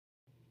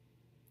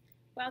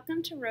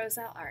Welcome to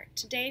Rosellart.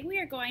 Today we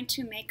are going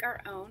to make our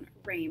own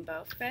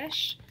rainbow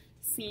fish,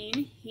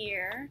 seen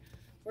here,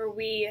 where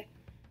we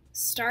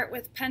start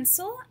with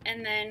pencil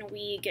and then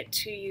we get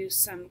to use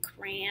some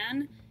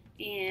crayon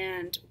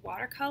and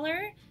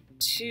watercolor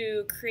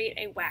to create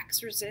a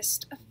wax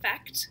resist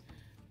effect.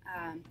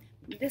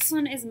 This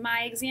one is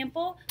my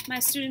example. My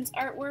students'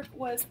 artwork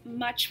was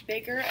much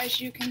bigger, as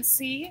you can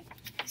see,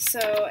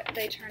 so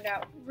they turned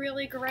out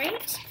really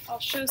great. I'll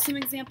show some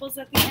examples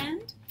at the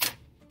end.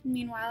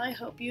 Meanwhile, I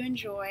hope you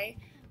enjoy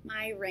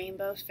my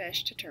rainbow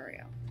fish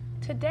tutorial.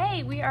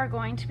 Today we are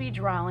going to be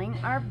drawing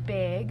our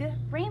big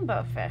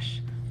rainbow fish.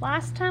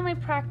 Last time we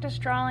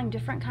practiced drawing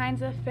different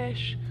kinds of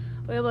fish.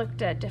 We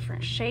looked at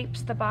different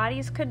shapes the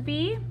bodies could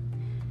be,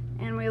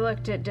 and we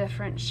looked at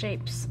different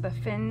shapes the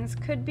fins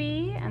could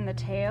be and the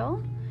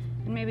tail,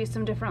 and maybe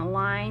some different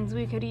lines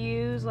we could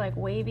use, like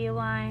wavy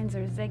lines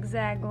or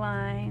zigzag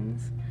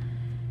lines.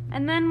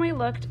 And then we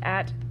looked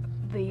at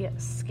the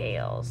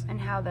scales and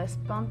how this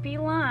bumpy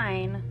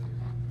line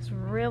is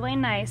really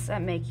nice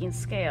at making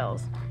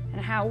scales,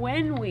 and how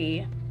when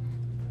we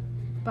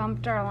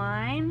bumped our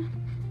line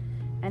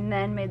and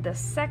then made the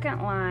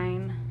second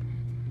line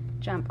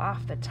jump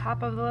off the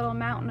top of the little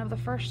mountain of the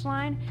first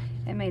line,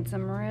 it made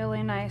some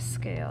really nice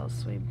scales.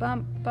 So we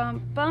bump,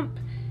 bump, bump,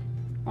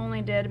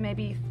 only did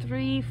maybe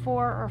 3,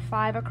 4, or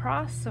 5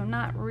 across, so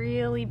not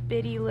really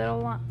bitty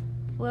little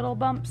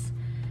bumps.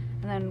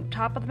 And then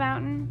top of the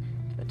mountain,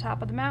 to the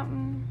top of the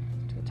mountain,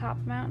 to the top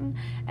of the mountain,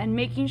 and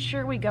making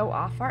sure we go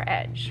off our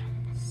edge.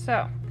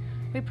 So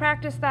we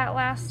practiced that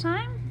last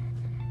time,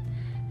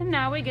 and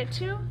now we get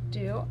to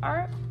do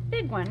our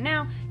big one.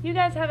 Now you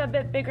guys have a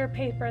bit bigger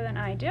paper than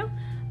I do,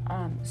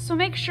 so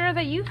make sure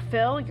that you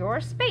fill your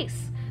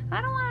space. I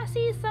don't want to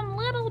see some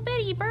little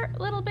bitty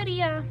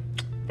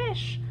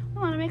fish. I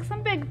want to make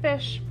some big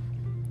fish.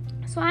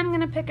 So I'm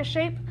going to pick a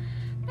shape.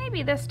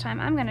 Maybe this time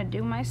I'm going to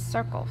do my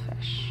circle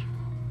fish.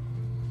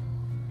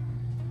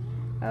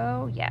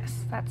 Oh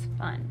yes, that's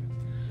fun.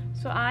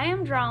 So I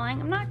am drawing.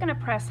 I'm not going to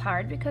press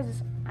hard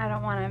because I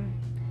don't want to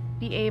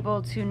be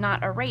able to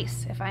not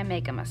erase if I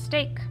make a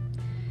mistake.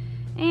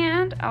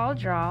 And I'll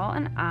draw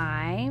an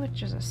eye,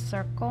 which is a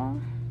circle,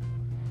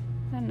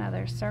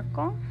 another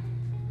circle.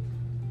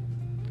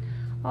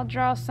 I'll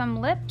draw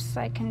some lips.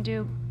 I can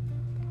do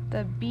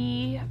the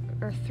B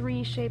or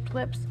 3 shaped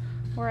lips,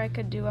 or I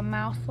could do a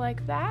mouth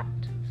like that.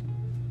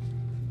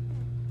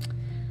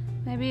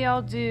 Maybe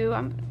I'll do,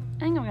 I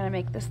think I'm going to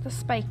make this the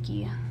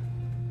spiky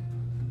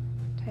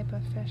type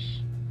of fish,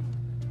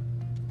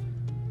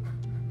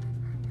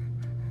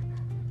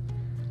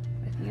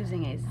 with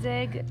using a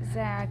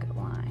zigzag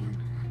line.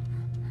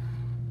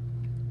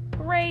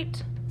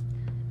 Great!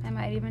 I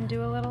might even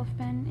do a little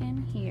fin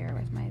in here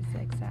with my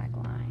zigzag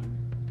line.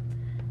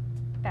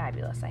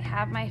 Fabulous, I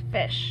have my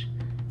fish.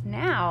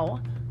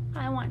 Now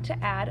I want to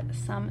add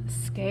some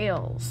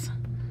scales.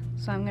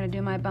 So I'm going to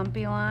do my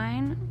bumpy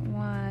line.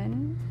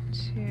 1,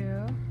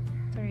 2,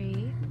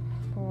 3,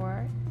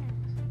 4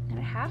 and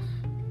a half.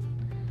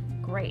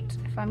 Great.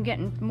 If I'm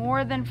getting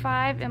more than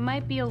 5, it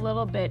might be a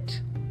little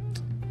bit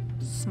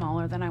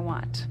smaller than I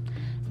want.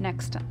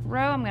 Next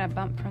row, I'm going to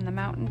bump from the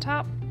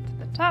mountaintop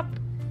to the top,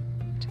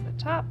 to the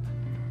top,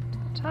 to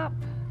the top,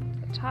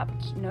 to the top.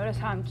 Notice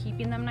how I'm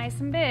keeping them nice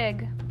and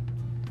big.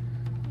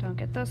 Don't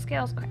get those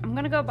scales. Okay, I'm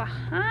going to go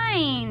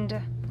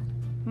behind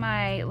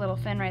my little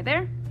fin right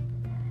there.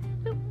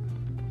 Boop.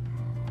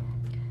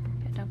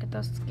 Okay, don't get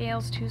those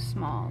scales too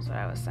small is what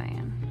I was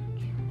saying.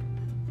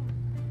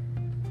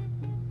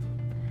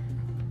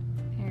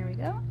 Here we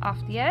go. Off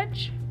the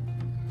edge.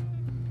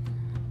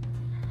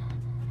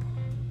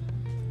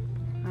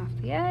 Off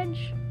the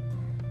edge.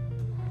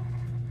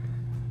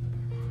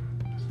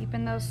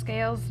 Keeping those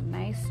scales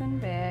nice and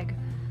big.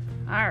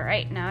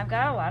 Alright, now I've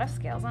got a lot of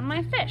scales on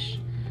my fish.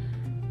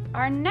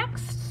 Our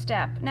next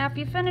step, now if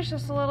you finish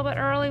this a little bit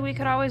early, we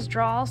could always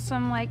draw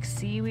some like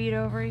seaweed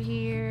over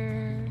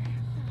here.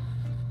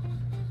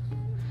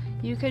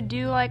 You could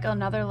do like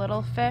another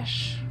little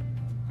fish.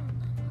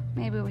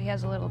 Maybe he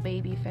has a little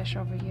baby fish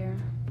over here.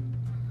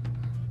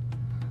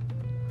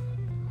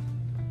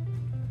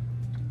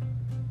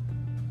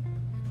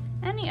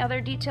 Any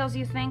other details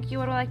you think you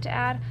would like to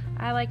add?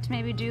 I like to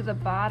maybe do the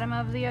bottom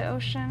of the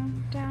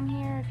ocean down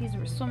here if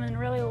he's swimming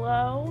really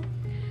low.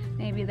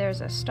 Maybe there's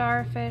a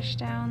starfish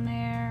down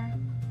there.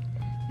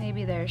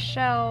 Maybe there's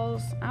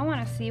shells. I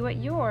want to see what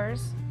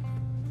yours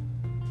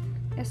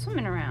is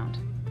swimming around.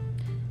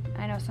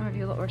 I know some of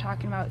you were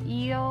talking about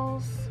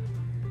eels.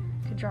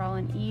 Could draw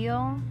an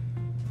eel.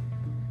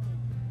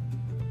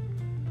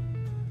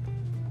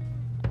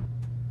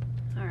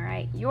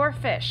 Alright, your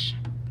fish.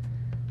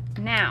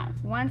 Now,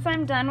 once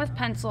I'm done with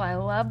pencil, I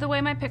love the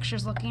way my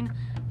picture's looking,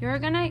 you're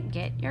gonna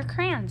get your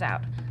crayons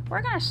out.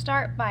 We're gonna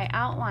start by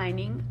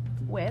outlining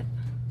with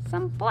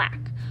some black.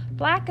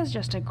 Black is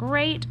just a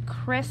great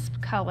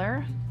crisp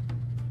color,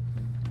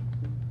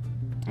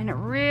 and it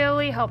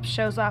really helps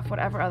shows off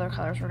whatever other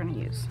colors we're going to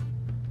use.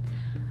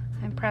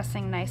 I'm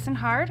pressing nice and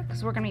hard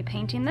because we're going to be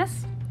painting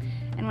this,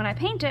 and when I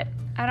paint it,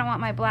 I don't want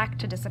my black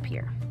to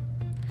disappear.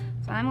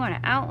 So So I'm going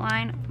to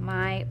outline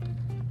my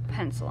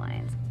pencil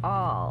lines,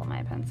 all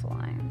my pencil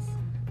lines.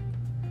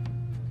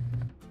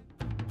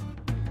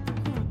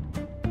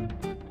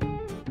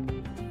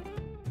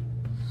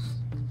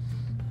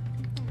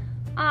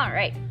 All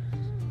right.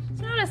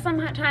 So notice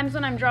sometimes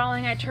when I'm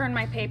drawing, I turn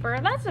my paper.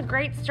 That's a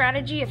great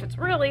strategy if it's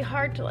really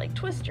hard to like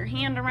twist your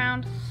hand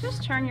around.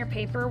 Just turn your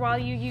paper while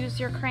you use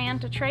your crayon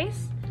to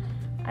trace.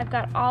 I've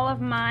got all of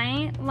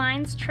my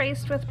lines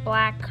traced with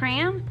black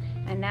crayon,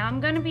 and now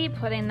I'm going to be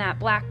putting that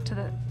black to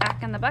the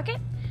back in the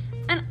bucket,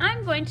 and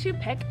I'm going to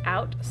pick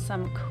out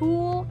some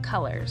cool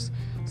colors.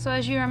 So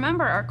as you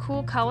remember, our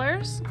cool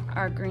colors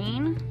are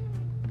green,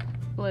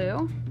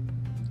 blue,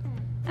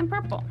 and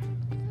purple.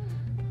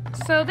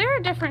 So there are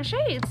different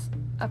shades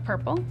of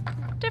purple,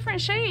 different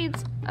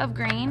shades of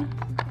green,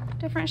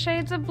 different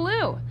shades of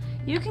blue.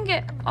 You can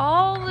get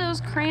all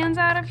those crayons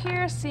out of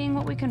here, seeing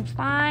what we can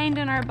find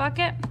in our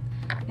bucket.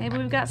 Maybe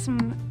we've got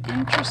some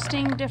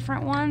interesting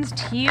different ones.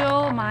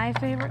 Teal, my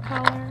favorite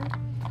color.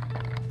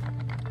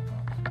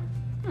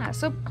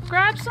 So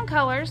grab some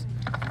colors,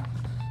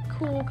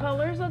 cool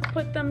colors. Let's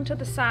put them to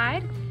the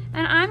side.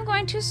 And I'm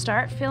going to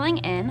start filling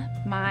in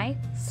my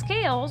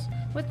scales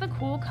with the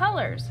cool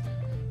colors.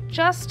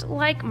 Just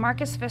like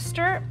Marcus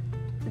Pfister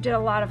did a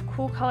lot of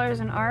cool colors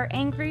in our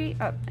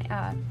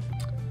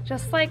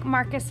just like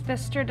Marcus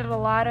Pfister did a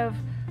lot of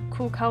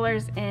cool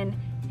colors in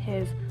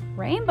his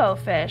rainbow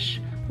fish,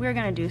 we're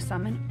going to do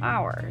some in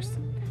ours.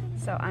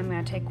 So I'm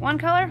going to take one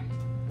color,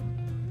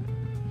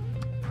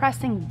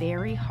 pressing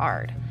very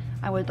hard.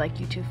 I would like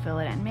you to fill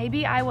it in.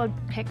 Maybe I would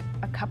pick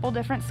a couple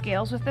different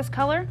scales with this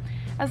color.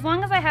 As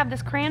long as I have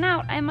this crayon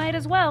out, I might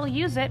as well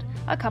use it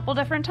a couple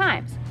different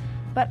times.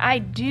 But I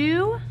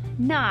do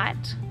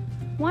not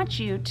want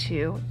you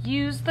to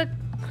use the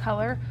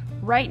color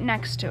right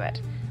next to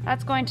it.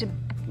 That's going to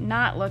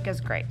not look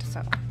as great.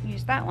 So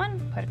use that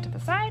one, put it to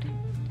the side,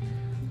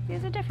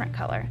 use a different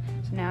color.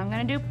 So now I'm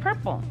going to do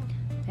purple.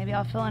 Maybe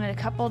I'll fill in a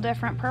couple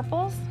different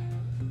purples.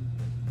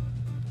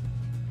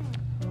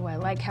 Oh, I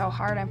like how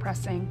hard I'm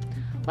pressing.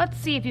 Let's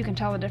see if you can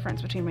tell the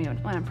difference between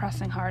when I'm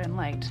pressing hard and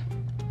light.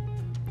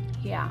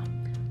 Yeah,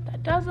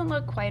 that doesn't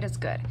look quite as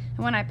good. And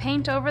when I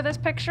paint over this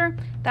picture,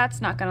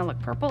 that's not going to look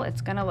purple.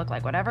 It's going to look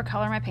like whatever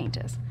color my paint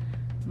is.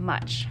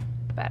 Much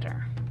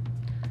better.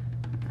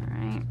 All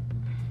right.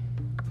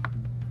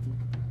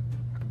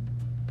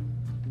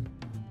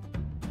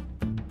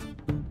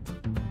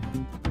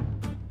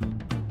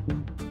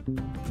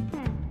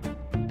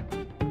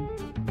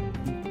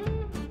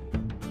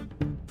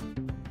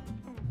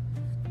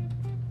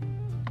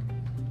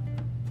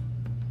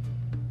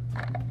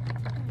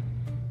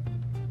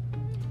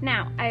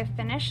 Now, I've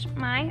finished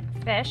my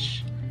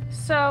fish,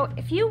 so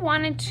if you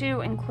wanted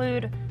to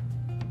include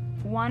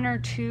one or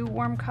two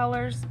warm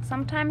colors,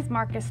 sometimes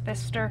Marcus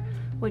Pfister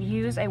would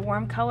use a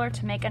warm color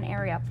to make an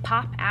area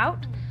pop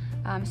out.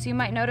 So you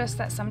might notice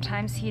that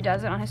sometimes he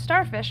does it on his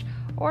starfish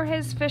or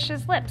his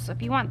fish's lips. So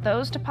if you want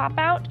those to pop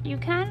out, you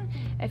can.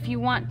 If you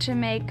want to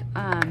make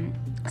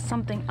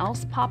something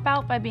else pop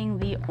out by being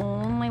the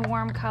only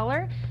warm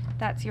color,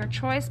 that's your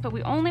choice, but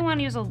we only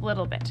want to use a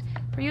little bit.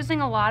 If we're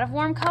using a lot of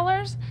warm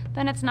colors,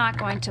 then it's not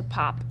going to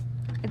pop.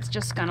 It's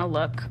just going to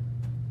look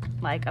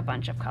like a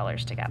bunch of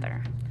colors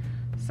together.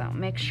 So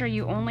make sure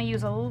you only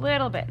use a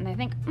little bit, and I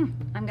think,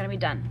 I'm going to be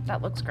done.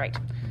 That looks great.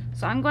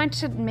 So I'm going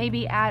to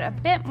maybe add a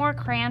bit more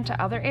crayon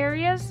to other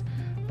areas,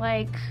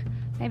 like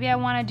maybe I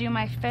want to do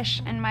my fish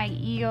and my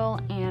eel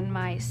and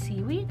my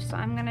seaweed. So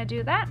I'm going to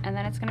do that, and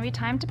then it's going to be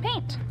time to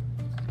paint.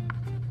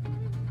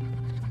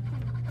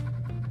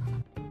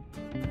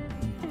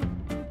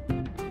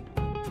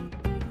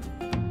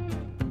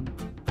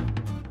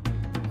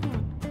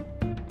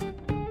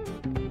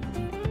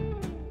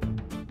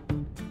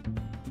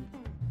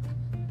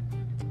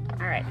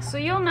 Alright, so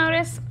you'll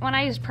notice when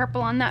I use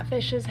purple on that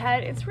fish's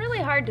head, it's really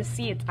hard to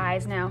see its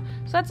eyes now.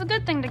 So that's a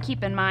good thing to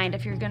keep in mind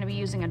if you're going to be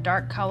using a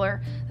dark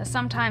color, that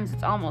sometimes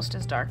it's almost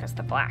as dark as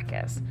the black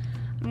is.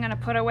 I'm going to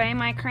put away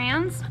my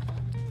crayons,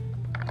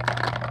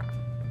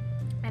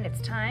 and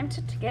it's time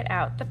to get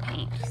out the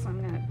paint. So I'm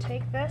going to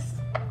take this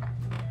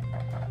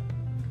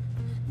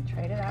and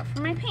trade it out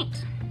for my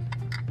paint.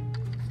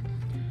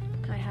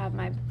 I have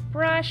my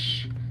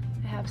brush,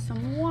 I have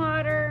some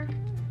water,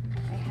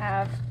 I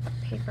have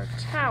a paper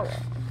towel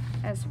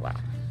as well.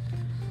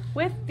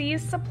 With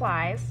these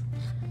supplies,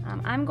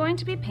 I'm going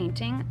to be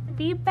painting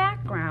the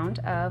background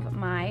of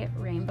my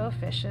rainbow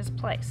fish's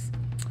place.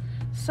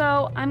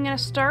 So I'm going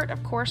to start,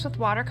 of course, with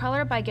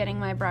watercolor by getting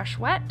my brush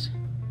wet.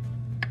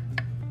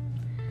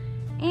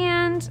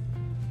 And,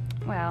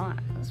 well,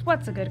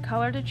 what's a good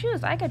color to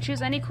choose? I could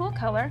choose any cool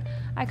color.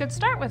 I could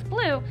start with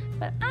blue,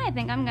 but I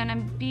think I'm going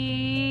to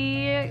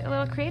be a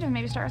little creative and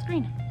maybe start with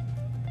green.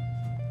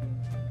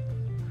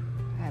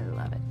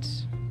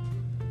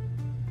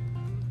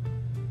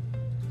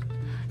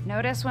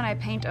 Notice when I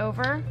paint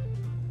over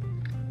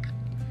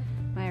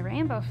my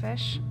rainbow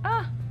fish,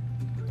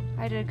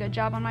 I did a good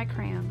job on my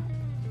crayon.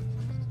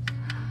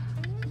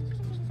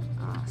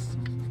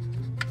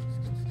 Awesome.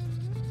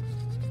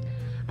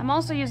 I'm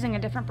also using a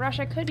different brush.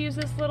 I could use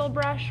this little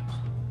brush.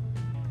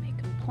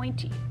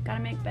 pointy.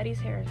 Gotta make Betty's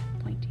hair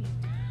pointy.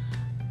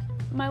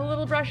 My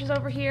little brush is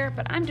over here,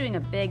 but I'm doing a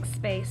big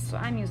space, so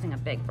I'm using a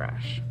big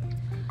brush.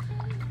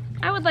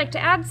 I would like to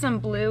add some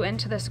blue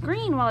into this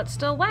green while it's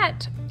still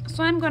wet,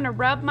 so I'm going to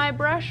rub my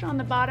brush on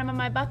the bottom of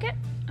my bucket.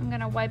 I'm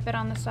going to wipe it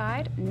on the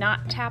side,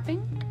 not tapping.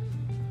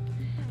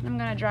 And I'm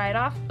going to dry it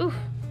off. Oof,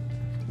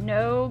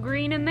 no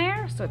green in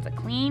there, so it's a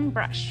clean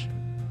brush.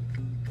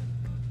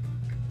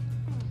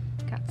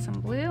 Got some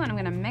blue, and I'm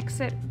going to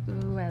mix it.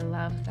 Ooh, I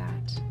love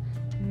that.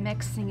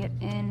 Mixing it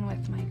in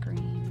with my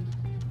green.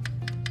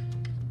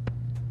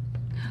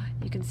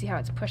 You can see how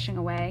it's pushing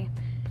away.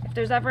 If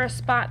there's ever a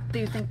spot that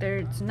you think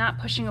it's not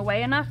pushing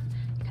away enough,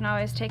 you can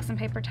always take some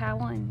paper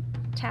towel and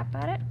tap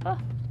at it. Oh,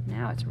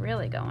 now it's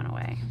really going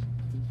away.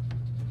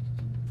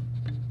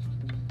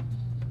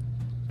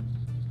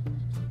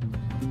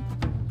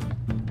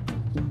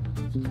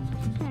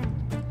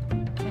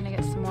 Gonna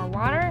get some more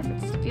water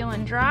if it's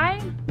feeling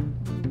dry.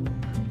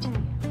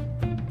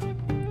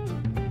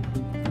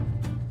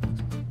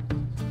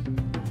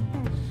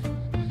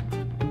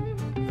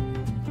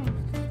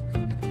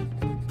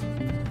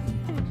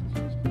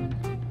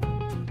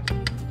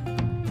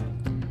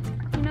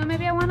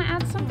 Maybe I want to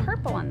add some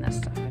purple on this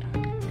side.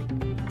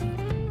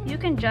 You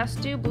can just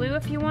do blue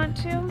if you want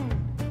to. Ooh,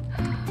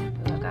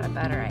 I've got a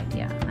better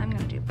idea. I'm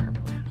going to do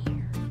purple down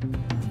here.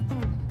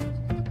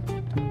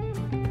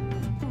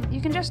 You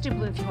can just do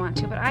blue if you want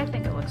to, but I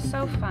think it looks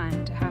so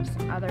fun to have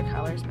some other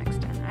colors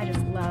mixed in. I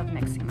just love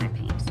mixing my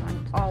paint, so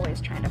I'm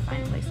always trying to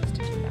find places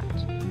to do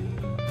that.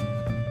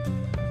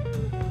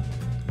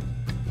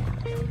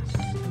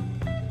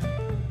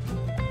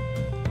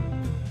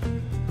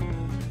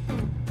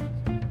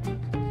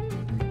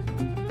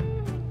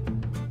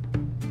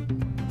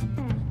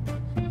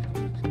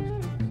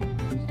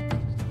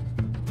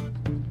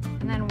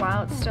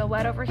 While it's still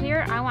wet over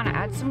here, I want to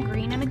add some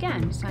green in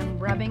again. So I'm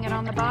rubbing it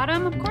on the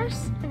bottom, of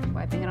course,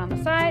 wiping it on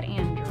the side,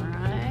 and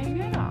drying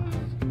it off.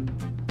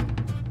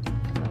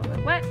 A little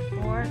bit wet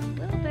for a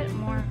little bit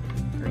more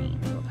green.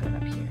 We'll put it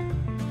up here.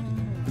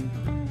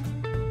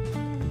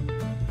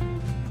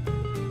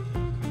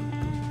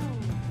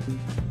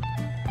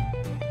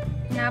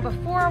 Now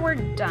before we're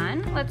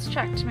done, let's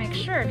check to make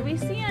sure. Do we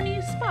see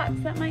any spots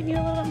that might need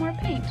a little bit more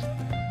paint?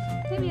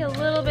 Maybe a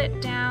little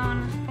bit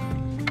down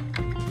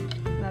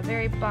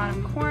very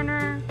bottom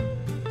corner.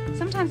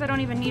 Sometimes I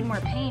don't even need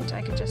more paint.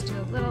 I could just do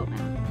a little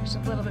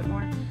bit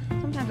more.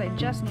 Sometimes I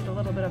just need a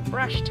little bit of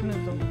brush to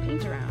move the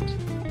paint around.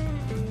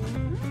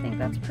 I think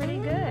that's pretty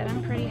good.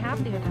 I'm pretty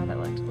happy with how that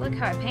looked. Look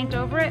how I paint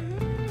over it.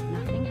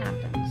 Nothing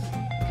happens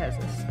because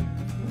this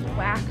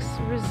wax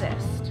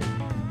resist,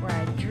 where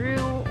I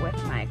drew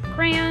with my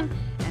crayon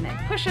and it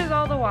pushes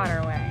all the water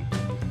away.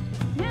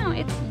 Now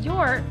it's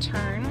your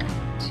turn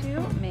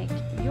to make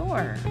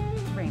your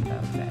rainbow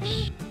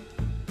fish.